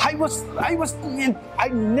 I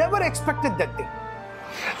never expected that thing.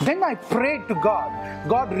 Then I prayed to God.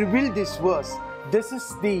 God revealed this verse. This is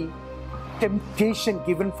the temptation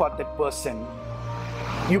given for that person.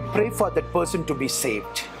 You pray for that person to be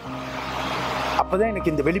saved. அப்பதான்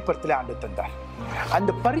எனக்கு இந்த வெளிப்படுத்தல ஆண்டு தந்தார்.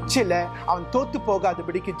 அந்த பரீட்சையில அவன் தோத்து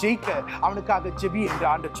போகாதபடிக்கு ஜெயிக்க அவனுக்காக ஜெபி என்று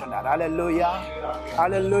ஆண்டு சொன்னார். Hallelujah,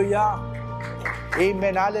 hallelujah,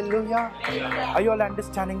 amen, hallelujah. Are you all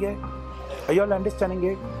understanding it? Are you all understanding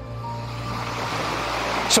it?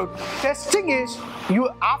 So testing is, you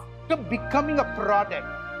after becoming a product,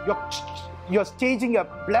 you're staging a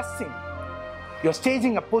blessing, you're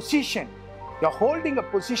staging a position, you're holding a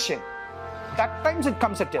position. That times it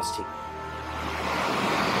comes a testing.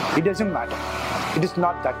 It doesn't matter. It is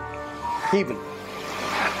not that evil.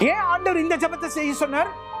 ஏன் ஆண்டவர் இந்த ஜெபத்தை செய்ய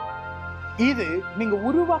சொன்னார்? இது நீங்க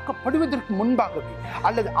உருவாக்கப்படுவதற்கு முன்பாகவே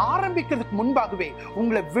அல்லது ஆரம்பிக்கிறதுக்கு முன்பாகவே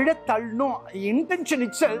உங்களை விட தள்ளணும். intention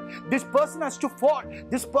itself, this person has to fall,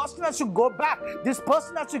 this person has to go back, this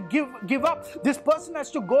person has to give up, this person has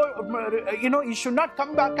to go, he should not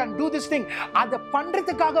come back and do this thing. அதை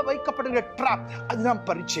பண்றதுக்காக வைக்கப்படுகிற trap, அதுதான்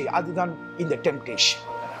பரீட்சை, அதுதான் இந்த temptation.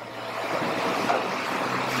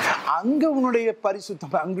 அங்க உன்னுடைய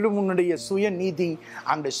பரிசுத்தம், அங்க உன்னுடைய சுய நீதி,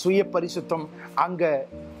 அங்க சுய பரிசுத்தம், அங்க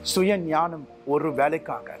சுய ஞானம் ஒரு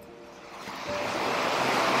வேலைக்காகாது.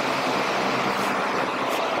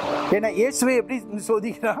 ஏன்னா இயேசுவை எப்படி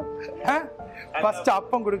சோதிக்கிறான்? ஃபர்ஸ்ட்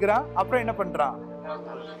அப்பம் கொடுக்கிறான், அப்புறம் என்ன பண்றான்?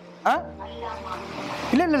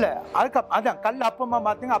 இல்ல அதுக்கு அதான் கல் அப்பமா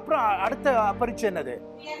மாத்துங்க. அப்புறம் அடுத்த பரீட்சை என்னது?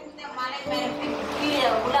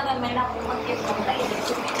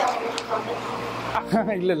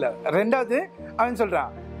 இல்ல ரெண்டாவது அவன்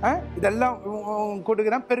சொல்றான், இதெல்லாம்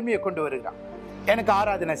கொடுக்கிறான், பெருமையை கொண்டு வருகிறான், எனக்கு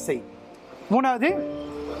ஆராதனை செய். மூணாவது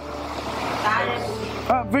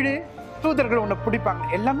விடு, தூதர்கள் உன்னை பிடிப்பாங்க.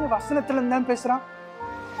 எல்லாமே வசனத்துல இருந்து தான் பேசுறான்.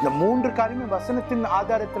 இந்த மூன்று காரியமே வசனத்தின்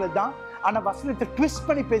ஆதாரத்துல தான். ஆனா வசனத்தை ட்விஸ்ட்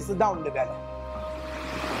பண்ணி பேசுதான் உங்க வேலை.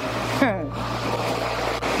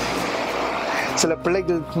 சில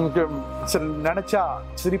பிள்ளைகள் நினைச்சா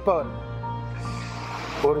சிரிப்பா,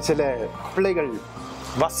 ஒரு சில பிள்ளைகள்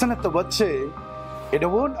வசனத்தை வச்சு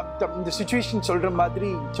என்னவோ இந்த சிச்சுவேஷன் சொல்ற மாதிரி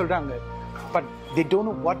சொல்றாங்க. But they don't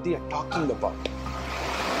know what they are talking about.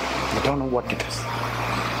 They don't know what it is.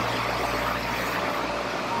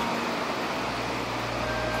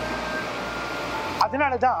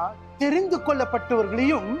 அதனாலதான் தெரிந்து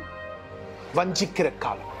கொள்ளப்பட்டவர்களையும் வஞ்சிக்கிற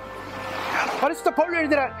காலம். பரிசுத்த பவுல்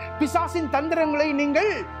எழுதுகிறார், பிசாசின் தந்திரங்களை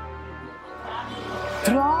நீங்கள்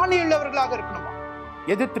திராணி உள்ளவர்களாக இருக்கணுமா,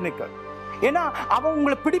 எதிர்த்து நிற்க. ஏன்னா அவன்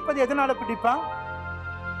உங்களை பிடிப்பது எதனால பிடிப்பான்?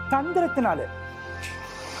 தந்திரத்தினால.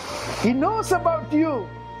 He knows about you,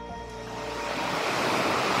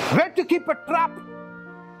 where to keep a trap.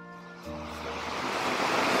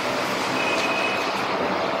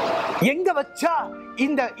 எங்க வச்சா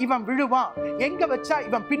இவன் விழுவான், எங்க வச்சா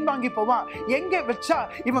இவன் பின்வாங்கி போவான், எங்க வச்சா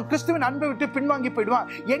இவன் கிறிஸ்துவின் அன்பை விட்டு பின்வாங்கி போயிடுவான்,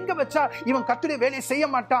 எங்க வச்சா இவன் கர்த்தருடைய வேலையை செய்ய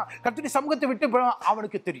மாட்டான், கர்த்தருடைய சமூகத்தை விட்டு போவான்,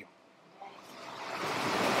 அவனுக்கு தெரியும்.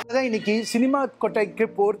 இன்னைக்கு சினிமா கொட்டைக்கு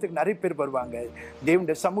போறதுக்கு நிறைய பேர் வருவாங்க,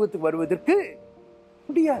 தேவனுடைய சமூகத்துக்கு வருவதற்கு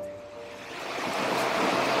முடியாது.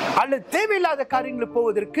 அல்லது தேவையில்லாத காரியங்களுக்கு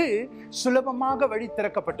போவதற்கு சுலபமாக வழி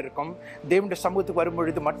திறக்கப்பட்டிருக்கும். தேவனுடைய சமூகத்துக்கு வரும்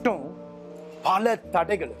பொழுது மட்டும் பல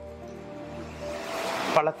தடைகள்.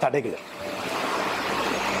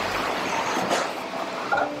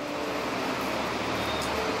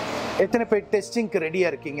 எத்தனை பேர் டெஸ்டிங்க்கு ரெடியா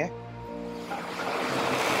இருக்கீங்க?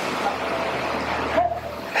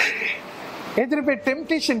 எத்தனை பேர்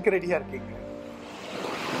டெம்ப்டேஷனுக்கு ரெடியா இருக்கீங்க?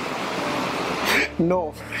 No.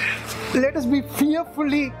 Let us be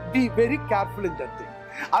fearfully, be very careful in that thing.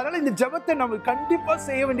 அதனால இந்த ஜெபத்தை நம்ம கண்டிப்பா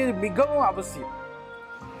செய்ய வேண்டியது மிகவும் அவசியம்.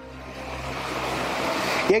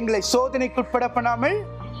 எங்களை சோதனைக்குட்பட பண்ணாமல்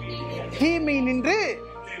தீமை நின்று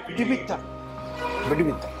விடுவித்தார்.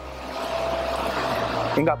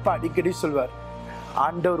 எங்க அப்பா அடிக்கடி சொல்வார்,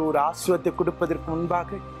 ஆண்டவர் ஒரு ஆசீர்வாதத்தை கொடுப்பதற்கு முன்பாக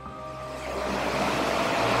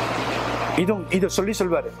இத சொல்லி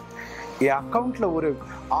சொல்வாரு, என் அக்கவுண்ட்ல ஒரு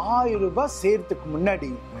 1000 ரூபாய் சேர்த்துக்கு முன்னாடி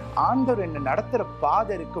ஆண்டவர் என்ன நடத்துற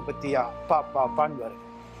பாதை இருக்கு பத்தியா பாப்பான்வாரு.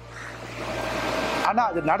 ஆனா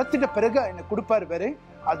அது நடத்திட்ட பிறகு என்ன கொடுப்பாரு பாரு,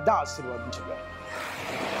 அதுதான் ஆசீர்வாதம் சொல்வாரு.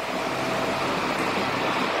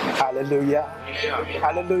 ஹல்லேலூயா,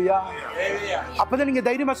 ஹல்லேலூயா. அப்பதான் நீங்க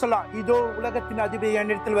தைரியமா சொல்லலாம், இதோ உலகத்தின் அதிபதி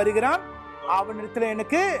என்னிடத்தில் வருகிறான், அவனிடத்துல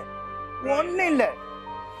எனக்கு ஒண்ணு இல்லை.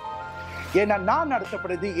 ஏன்னா நான்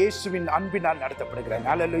நடத்தப்படுது இயேசுவின் அன்பினால் நடத்தப்படுகிறேன்.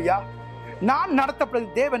 ஹல்லேலூயா. நான் நடத்தப்படுது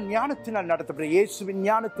தேவன் ஞானத்தினால் நடத்தப்படுகிறேன், இயேசுவின்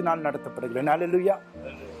ஞானத்தினால் நடத்தப்படுகிறேன். ஹல்லேலூயா.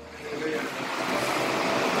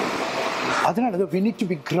 அதனால we need to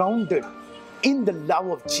be grounded in the love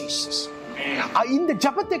of Jesus. இந்த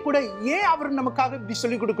ஜெபத்தை கூட ஏன் அவர் நமக்காக இப்படி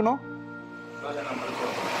சொல்லி கொடுக்கணும்?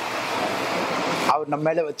 அவர் நம்ம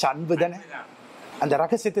மேல வச்ச அன்பு தானே. அந்த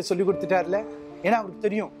ரகசியத்தை சொல்லி கொடுத்துட்டார்ல. ஏன்னா அவருக்கு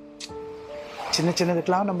தெரியும் சின்ன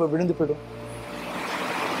சின்னதுக்கெல்லாம் நம்ம விழுந்து போயிடும்.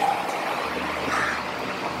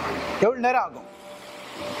 எவ்வளவு நேரம் ஆகும்?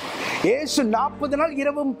 இயேசு 40 நாள்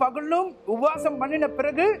இரவும் பகலும் உபவாசம் பண்ணின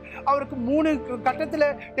பிறகு அவருக்கு 3 கட்டத்துல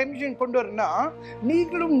டெம்ப்டேஷன் கொண்டு வரனா,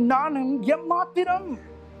 நீங்களும் நானும் எம்மாத்திரம்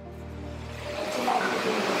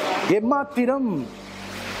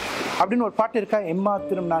அப்படின்னு ஒரு பாட்டு இருக்கா,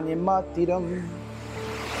 எம்மாத்திரம் நான் எம்மாத்திரம்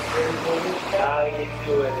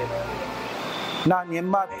நான்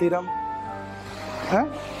எம்மாத்திரம்.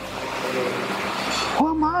 Who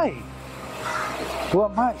am I? Who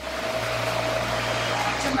am I?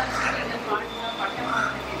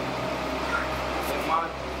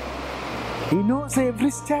 He knows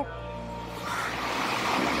every step.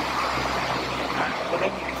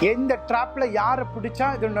 எந்த ட்ராப்ல யாரை பிடிச்சா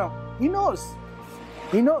இது he knows.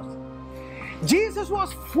 Jesus was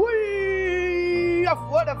full of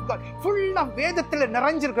word of God, full of வேதத்துல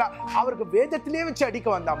நிறைஞ்சிருக்கான். அவருக்கு வேதத்திலே வச்சு அடிக்க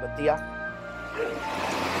வந்தான் பத்தியா.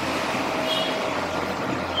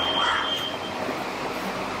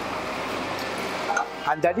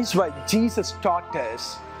 And that is why Jesus taught us,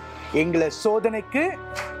 எங்களை சோதனைக்கு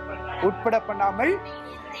உட்பட பண்ணாமல்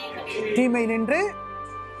தீமை நின்று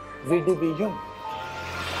விடுவியும்.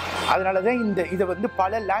 அதனாலதான் இதை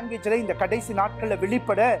பல லாங்குவேஜ்ல இந்த கடைசி நாட்கள்ல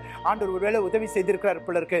வெளிப்பட ஆண்டவர் ஒருவேளை உதவி செய்திருக்கிறார்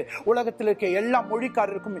போல இருக்கு. உலகத்தில் இருக்க எல்லா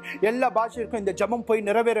மொழிக்காரருக்கும் எல்லா பாஷைக்கும் இந்த ஜெபம் போய்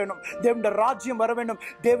நிறைவேறணும். தேவனுடைய ராஜ்யம் வர வேண்டும்.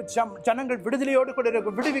 ஜனங்கள் விடுதலையோடு கூட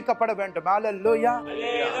விடுவிக்கப்பட வேண்டும். ஹல்லேலூயா.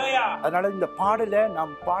 அதனால இந்த பாடலை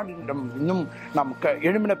நாம் பாடினோம். இன்னும் நாம்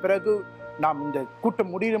எழும்பின பிறகு நாம் இந்த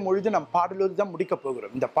கூட்டம் முடியும் பொழுது நாம் பாடலோடு தான் முடிக்க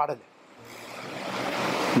போகிறோம். இந்த பாடலை,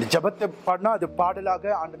 இந்த ஜெபத்தை பாடினா அது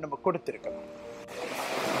பாடலாக ஆண்டு நம்ம கொடுத்திருக்கணும்.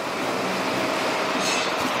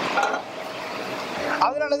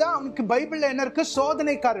 அதனாலதான் அவனுக்கு பைபிள்ல என்ன இருக்கு?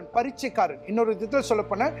 சோதனைக்காரன், பரீட்சைக்காரன். இன்னொரு விதத்துல சொல்ல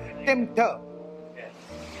போன டெம்ப்டர்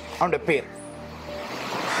அவனுடைய பேர்.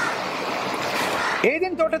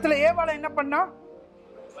 ஏதேன் தோட்டத்துல ஏவாளை என்ன பண்ணா?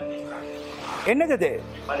 என்னது?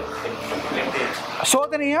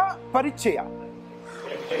 சோதனையா பரீட்சையா?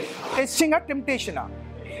 டெஸ்டிங்கா டெம்ப்டேஷனா?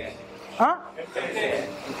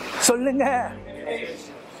 சொல்லுங்க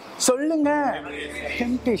சொல்லுங்க.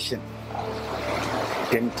 Temptation.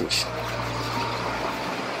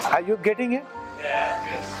 Are you getting it?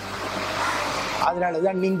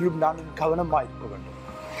 அதனாலதான் நீங்களும் நானும் கவனமா இருக்க வேண்டும்.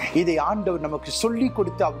 இதை ஆண்டவர் நமக்கு சொல்லி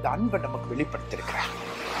கொடுத்து அவருடைய அன்பை நமக்கு வெளிப்படுத்திருக்கிறார்.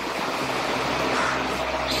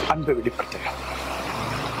 அன்பை வெளிப்படுத்துகிறார்.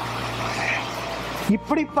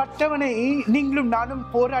 இப்படிப்பட்டவனை நீங்களும் நானும்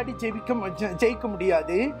போராடி ஜெயிக்க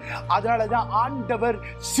முடியாது. அதனாலதான் ஆண்டவர்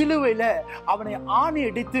சிலுவையில அவனை ஆணை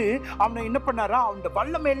எடுத்து அவனை என்ன பண்ணாரா, அவன்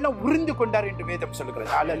வல்லமை எல்லாம் உறிந்து கொண்டார் என்று வேதம்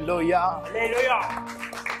சொல்லுகிறது. அல்லேலூயா.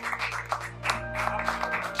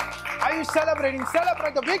 Are you celebrating?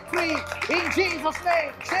 Celebrate the victory in Jesus'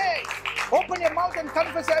 name. Say, open your mouth and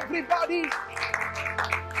confess, everybody.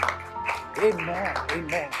 Amen.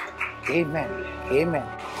 Amen. Amen. Amen.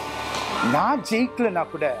 நான் ஜெயிக்கலனா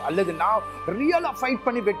கூட, அல்லது நான் ரியலா ஃபைட்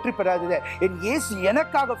பண்ணி வெற்றி பெறாதத, என் இயேசு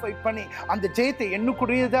எனக்காக ஃபைட் பண்ணி அந்த ஜெயத்தை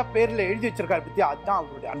என்னுக்குரியதா பேர்ல எழுதி வச்சிருக்காரு பத்தி, அதுதான்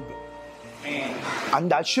அவருடைய அன்பு.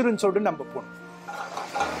 அந்த அஷூரன்ஸோடு நம்ம போகணும்.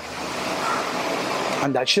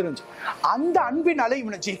 அந்த அஷூரன்ஸ், அந்த அன்பினால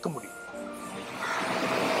இவனை ஜெயிக்க முடியும்.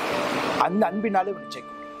 அந்த அன்பினால இவனை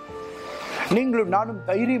ஜெயிக்க முடியும். நீங்களும் நானும்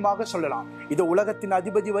தைரியமாக சொல்லலாம், இது உலகத்தின்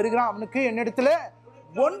அதிபதி வருகிறான், அவனுக்கு என்னிடத்துல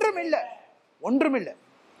ஒன்றுமில்லை, ஒன்றுமில்லை.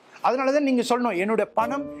 அதனாலதான் நீங்க சொல்லணும், என்னோட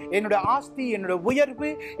பணம், என்னோட ஆஸ்தி, என்னோட உயர்வு,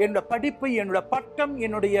 என்னோட படிப்பு, என்னோட பட்டம்,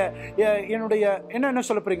 என்னுடைய என்ன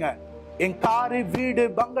சொல்ல போறீங்க, என் காரு, வீடு,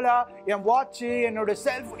 பங்களா, என் வாட்ச், என்னோட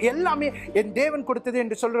செல்ஃப், எல்லாமே என் தேவன் கொடுத்தது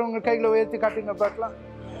என்று சொல்றவங்க கைகளை உயர்த்தி காட்டுங்க பார்க்கலாம்.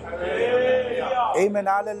 Amen.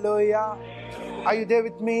 Hallelujah. Are you there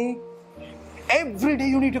with me? Every day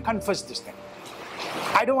you need to confess this thing.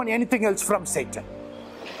 I don't want anything else from Satan.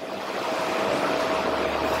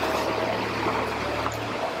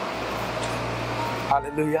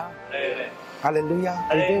 Hallelujah. Hallelujah.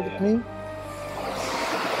 Are you there with me?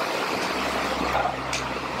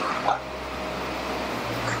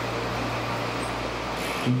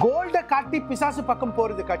 கோல்ட காட்டி பிசாசு பக்கம்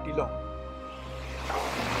போறது காட்டிலும்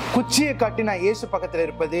குச்சியை காட்டி நான் இயேசு பக்கத்துல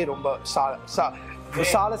இருப்பதே ரொம்ப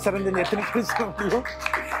சால சிறந்தது. எத்தனை பேர் சொல்ல முடியும்?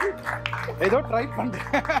 ஏதோ ட்ரை பண்றேன்.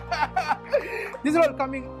 This is all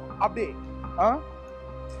coming அப்படியே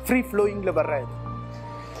ஃப்ரீ ஃப்ளோயிங்ல வர்ற இது.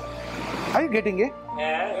 Are you getting it?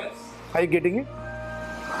 Yes. Are you getting it?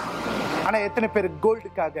 ஆனா எத்தனை பேர்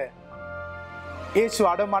கோல்டுக்காக இயேசு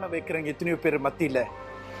அடமானம் வைக்கிறீங்க? எத்தனையோ பேர் மத்தியில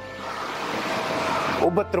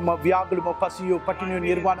உபத்திரமோ, வியாகுலமோ, பசியோ, பட்டினியோ,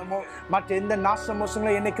 நிர்வாணமோ, மற்ற எந்த நாச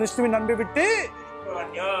மோசங்களோ என்னை கிறிஸ்துவின் அன்பை விட்டு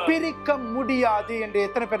பிரிக்க முடியாது என்று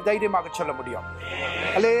எத்தனை பேர் தைரியமாக சொல்ல முடியும்?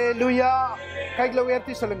 அல்லேலூயா. கைகளை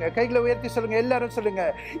உயர்த்தி சொல்லுங்க, கைகளை உயர்த்தி சொல்லுங்க, எல்லாரும் சொல்லுங்க,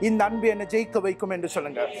 இந்த அன்பு என்னை ஜெயிக்க வைக்கும் என்று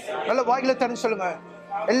சொல்லுங்க. நல்ல வாயில தரணும் சொல்லுங்க.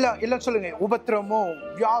 எல்லாம் சொல்லுங்க. உபத்திரமோ,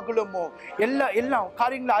 வியாகுலமோ, எல்லாம்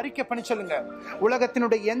காரியங்களை அறிக்கை பண்ணி சொல்லுங்க.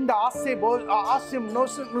 உலகத்தினுடைய எந்த ஆசையும்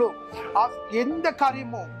நோசங்களோ, எந்த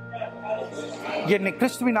காரியமோ என்னை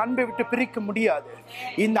கிறிஸ்துவின் அன்பை விட்டு பிரிக்க முடியாது.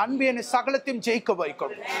 இந்த அன்பு என்னை சகலத்தையும் ஜெயிக்க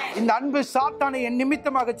வைக்கும். இந்த அன்பு சாத்தானை என்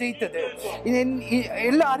நிமித்தமாக ஜெயித்தது.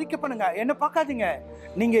 எல்லாம் அறிக்கை பண்ணுங்க. என்ன பார்க்காதீங்க,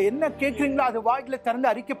 நீங்க என்ன கேட்கறீங்களோ அது வாயில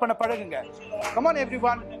திறந்து அறிக்கை பண்ண பழகுங்க. Come on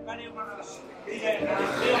everyone.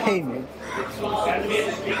 Amen.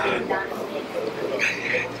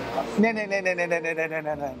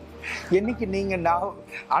 என்னைக்கு நீங்க நான்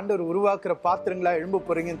ஆண்டவர் உருவாக்குற பாத்திரங்களா எழும்ப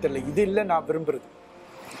போறீங்கன்னு தெரியல. இது இல்ல நான் விரும்புறது,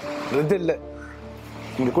 இது இல்ல.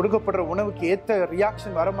 உங்களுக்கு கொடுக்கப்படுற உணவுக்கு ஏத்த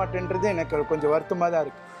ரியாக்ஷன் வர மாட்டேன்றது எனக்கு கொஞ்சம் வருத்தமா தான்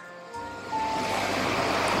இருக்கு.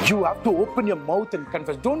 You have to open your mouth and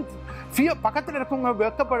confess. Don't fear. பக்கத்துல இருக்கவங்க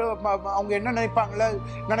வெட்கப்பட, அவங்க என்ன நினைப்பாங்களா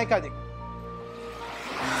நினைக்காதீங்க.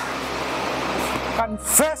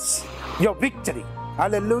 Confess your victory.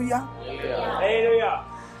 Hallelujah. Hallelujah.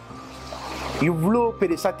 இவ்ளோ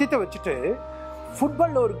பெரிய சத்தியத்தை வச்சுட்டு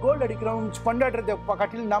ஃபுட்பால்ல ஒரு கோல் அடிக்கிறவங்க கொண்டாடுறத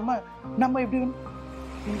காட்டிலும் நம்ம எப்படி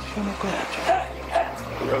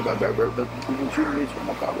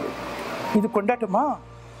இது கொண்டாட்டமா?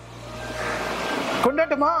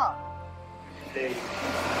 கொண்டாட்டமா?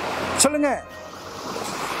 சொல்லுங்க.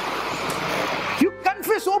 You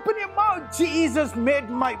confess, open your mouth. Jesus made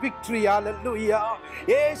my victory. Hallelujah.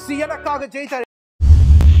 ஏசு எனக்காக ஜெயித்தார்.